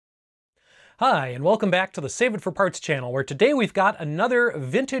Hi, and welcome back to the Save It for Parts channel, where today we've got another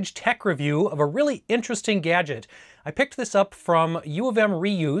vintage tech review of a really interesting gadget. I picked this up from U of M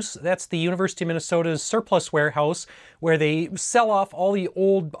Reuse. That's the University of Minnesota's surplus warehouse, where they sell off all the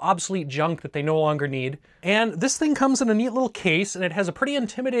old, obsolete junk that they no longer need. And this thing comes in a neat little case, and it has a pretty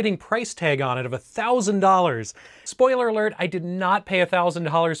intimidating price tag on it of $1,000. Spoiler alert, I did not pay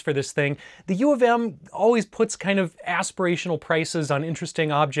 $1,000 for this thing. The U of M always puts kind of aspirational prices on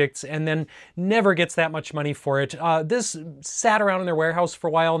interesting objects, and then never gets that much money for it. This sat around in their warehouse for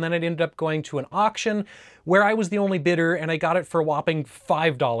a while, and then it ended up going to an auction where I was the only bidder, and I got it for a whopping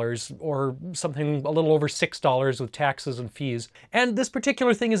 $5 or something a little over $6 with taxes and fees. And this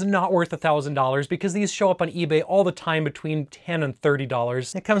particular thing is not worth $1,000 because these show up on eBay all the time between $10 and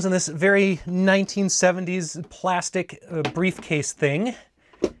 $30. It comes in this very 1970s plastic briefcase thing.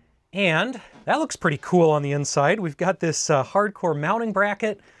 And that looks pretty cool on the inside. We've got this hardcore mounting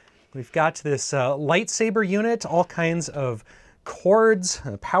bracket. We've got this lightsaber unit, all kinds of cords,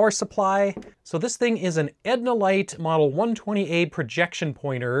 a power supply. So this thing is an Ednalite Model 120A projection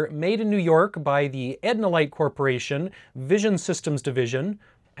pointer made in New York by the Ednalite Corporation, Vision Systems Division.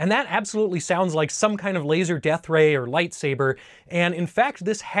 And that absolutely sounds like some kind of laser death ray or lightsaber. And in fact,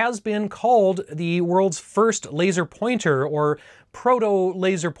 this has been called the world's first laser pointer or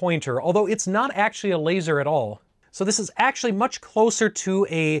proto-laser pointer, although it's not actually a laser at all. So this is actually much closer to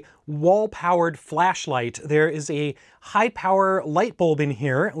a wall-powered flashlight. There is a high-power light bulb in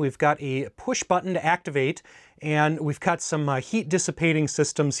here. We've got a push button to activate, and we've got some heat dissipating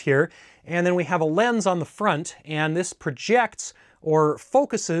systems here. And then we have a lens on the front, and this projects or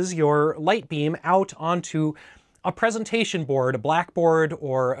focuses your light beam out onto a presentation board, a blackboard,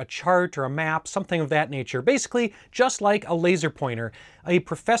 or a chart, or a map, something of that nature. Basically, just like a laser pointer. A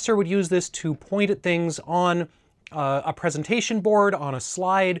professor would use this to point at things on a presentation board, on a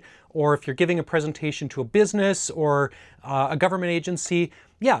slide, or if you're giving a presentation to a business or a government agency,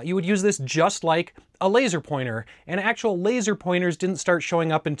 yeah, you would use this just like a laser pointer. And actual laser pointers didn't start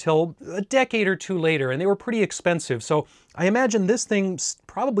showing up until a decade or two later, and they were pretty expensive. So I imagine this thing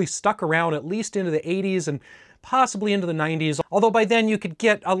probably stuck around at least into the 80s and possibly into the 90s, although by then you could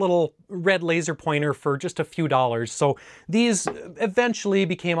get a little red laser pointer for just a few dollars. So these eventually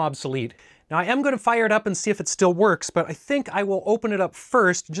became obsolete. Now I am going to fire it up and see if it still works, but I think I will open it up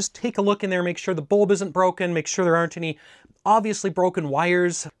first, just take a look in there, make sure the bulb isn't broken, make sure there aren't any obviously broken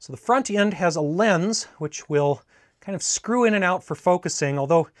wires. So the front end has a lens, which will kind of screw in and out for focusing,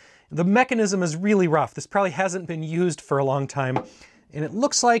 although the mechanism is really rough. This probably hasn't been used for a long time. And it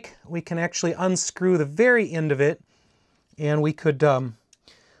looks like we can actually unscrew the very end of it, and we could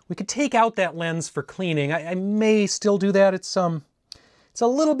take out that lens for cleaning. I may still do that. It's a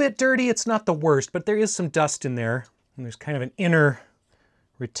little bit dirty. It's not the worst, but there is some dust in there. And there's kind of an inner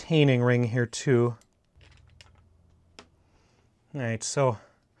retaining ring here too. All right, so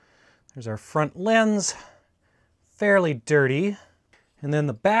there's our front lens, fairly dirty. And then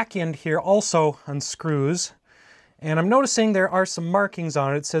the back end here also unscrews. And I'm noticing there are some markings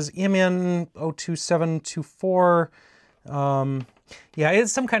on it. It says MN 02724. Yeah,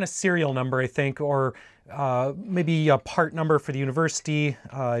 it's some kind of serial number, I think, or maybe a part number for the university.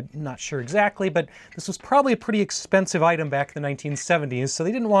 Not sure exactly, but this was probably a pretty expensive item back in the 1970s, so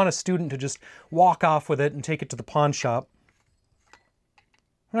they didn't want a student to just walk off with it and take it to the pawn shop.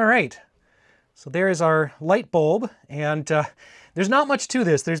 All right, so there is our light bulb, and there's not much to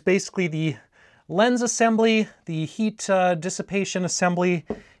this. There's basically the lens assembly, the heat dissipation assembly,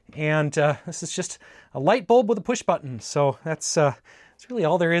 and this is just a light bulb with a push button. So that's really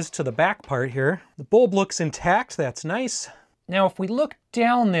all there is to the back part here. The bulb looks intact, that's nice. Now if we look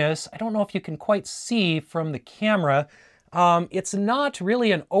down this, I don't know if you can quite see from the camera, it's not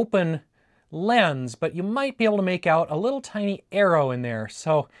really an open lens, but you might be able to make out a little tiny arrow in there.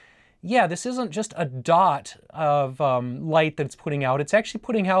 So yeah, this isn't just a dot of light that it's putting out, it's actually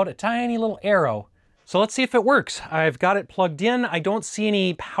putting out a tiny little arrow. So let's see if it works. I've got it plugged in. I don't see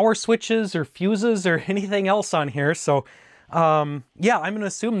any power switches or fuses or anything else on here. So yeah, I'm gonna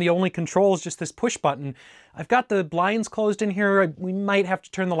assume the only control is just this push button. I've got the blinds closed in here. We might have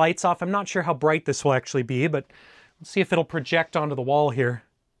to turn the lights off. I'm not sure how bright this will actually be, but let's see if it'll project onto the wall here.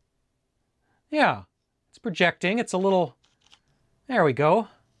 Yeah, it's projecting. It's a little, there we go.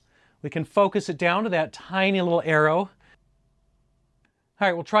 We can focus it down to that tiny little arrow. All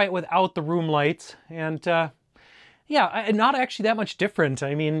right, we'll try it without the room lights. And yeah, not actually that much different.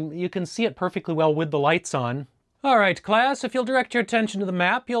 I mean, you can see it perfectly well with the lights on. All right, class, if you'll direct your attention to the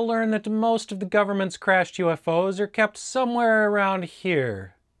map, you'll learn that most of the government's crashed UFOs are kept somewhere around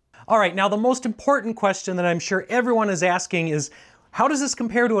here. All right, now the most important question that I'm sure everyone is asking is, How does this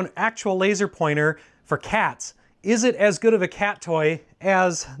compare to an actual laser pointer for cats? Is it as good of a cat toy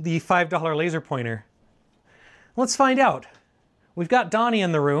as the $5 laser pointer? Let's find out. We've got Donnie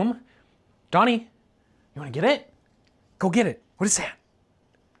in the room. Donnie, you want to get it? Go get it. What is that?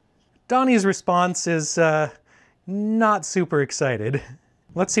 Donnie's response is not super excited.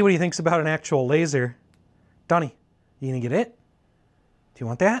 Let's see what he thinks about an actual laser. Donnie, you gonna get it? Do you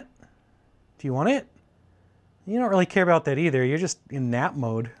want that? Do you want it? You don't really care about that either. You're just in nap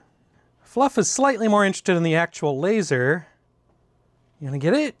mode. Fluff is slightly more interested in the actual laser. You gonna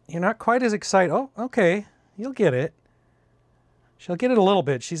get it? You're not quite as excited. Oh, okay. You'll get it. She'll get it a little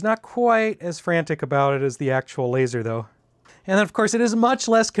bit. She's not quite as frantic about it as the actual laser, though. And then, of course, it is much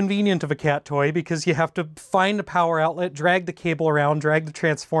less convenient of a cat toy because you have to find a power outlet, drag the cable around, drag the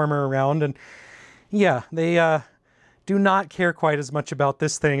transformer around, and yeah, they do not care quite as much about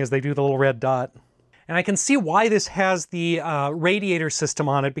this thing as they do the little red dot. And I can see why this has the radiator system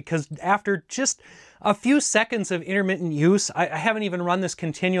on it, because after just a few seconds of intermittent use, I haven't even run this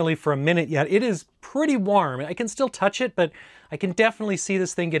continually for a minute yet, it is pretty warm. I can still touch it, but I can definitely see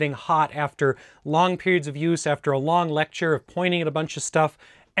this thing getting hot after long periods of use, after a long lecture of pointing at a bunch of stuff.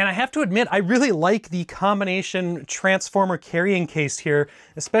 And I have to admit, I really like the combination transformer carrying case here,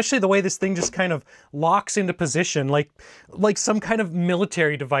 especially the way this thing just kind of locks into position, like some kind of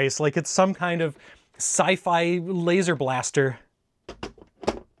military device, like it's some kind of sci-fi laser blaster.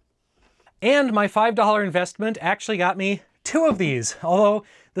 And my $5 investment actually got me 2 of these, although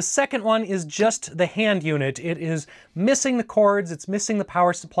the second one is just the hand unit. It is missing the cords, it's missing the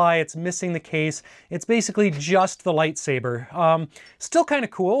power supply, it's missing the case. It's basically just the lightsaber. Still kind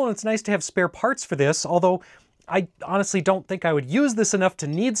of cool, and it's nice to have spare parts for this, although I honestly don't think I would use this enough to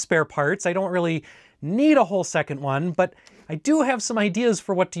need spare parts. I don't really need a whole second one, but I do have some ideas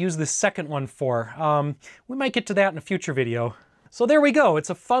for what to use this second one for. We might get to that in a future video. So there we go. It's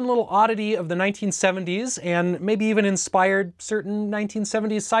a fun little oddity of the 1970s and maybe even inspired certain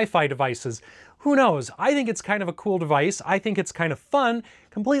 1970s sci-fi devices. Who knows? I think it's kind of a cool device. I think it's kind of fun,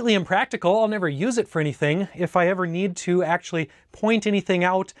 completely impractical. I'll never use it for anything. If I ever need to actually point anything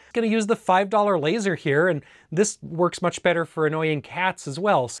out, I'm going to use the $5 laser here, and this works much better for annoying cats as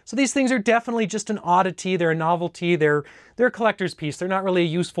well. So these things are definitely just an oddity. They're a novelty. They're a collector's piece. They're not really a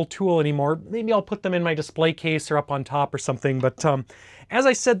useful tool anymore. Maybe I'll put them in my display case or up on top or something. But as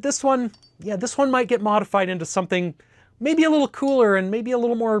I said, this one might get modified into something maybe a little cooler and maybe a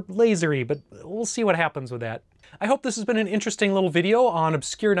little more lasery, but we'll see what happens with that. I hope this has been an interesting little video on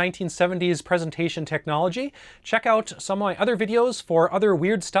obscure 1970s presentation technology. Check out some of my other videos for other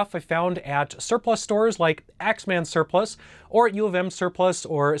weird stuff I found at surplus stores like Axeman Surplus, or at U of M Surplus,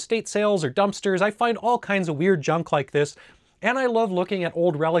 or estate sales, or dumpsters. I find all kinds of weird junk like this, and I love looking at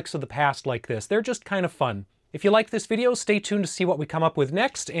old relics of the past like this. They're just kind of fun. If you like this video, stay tuned to see what we come up with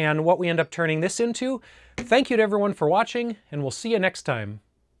next and what we end up turning this into. Thank you to everyone for watching, and we'll see you next time.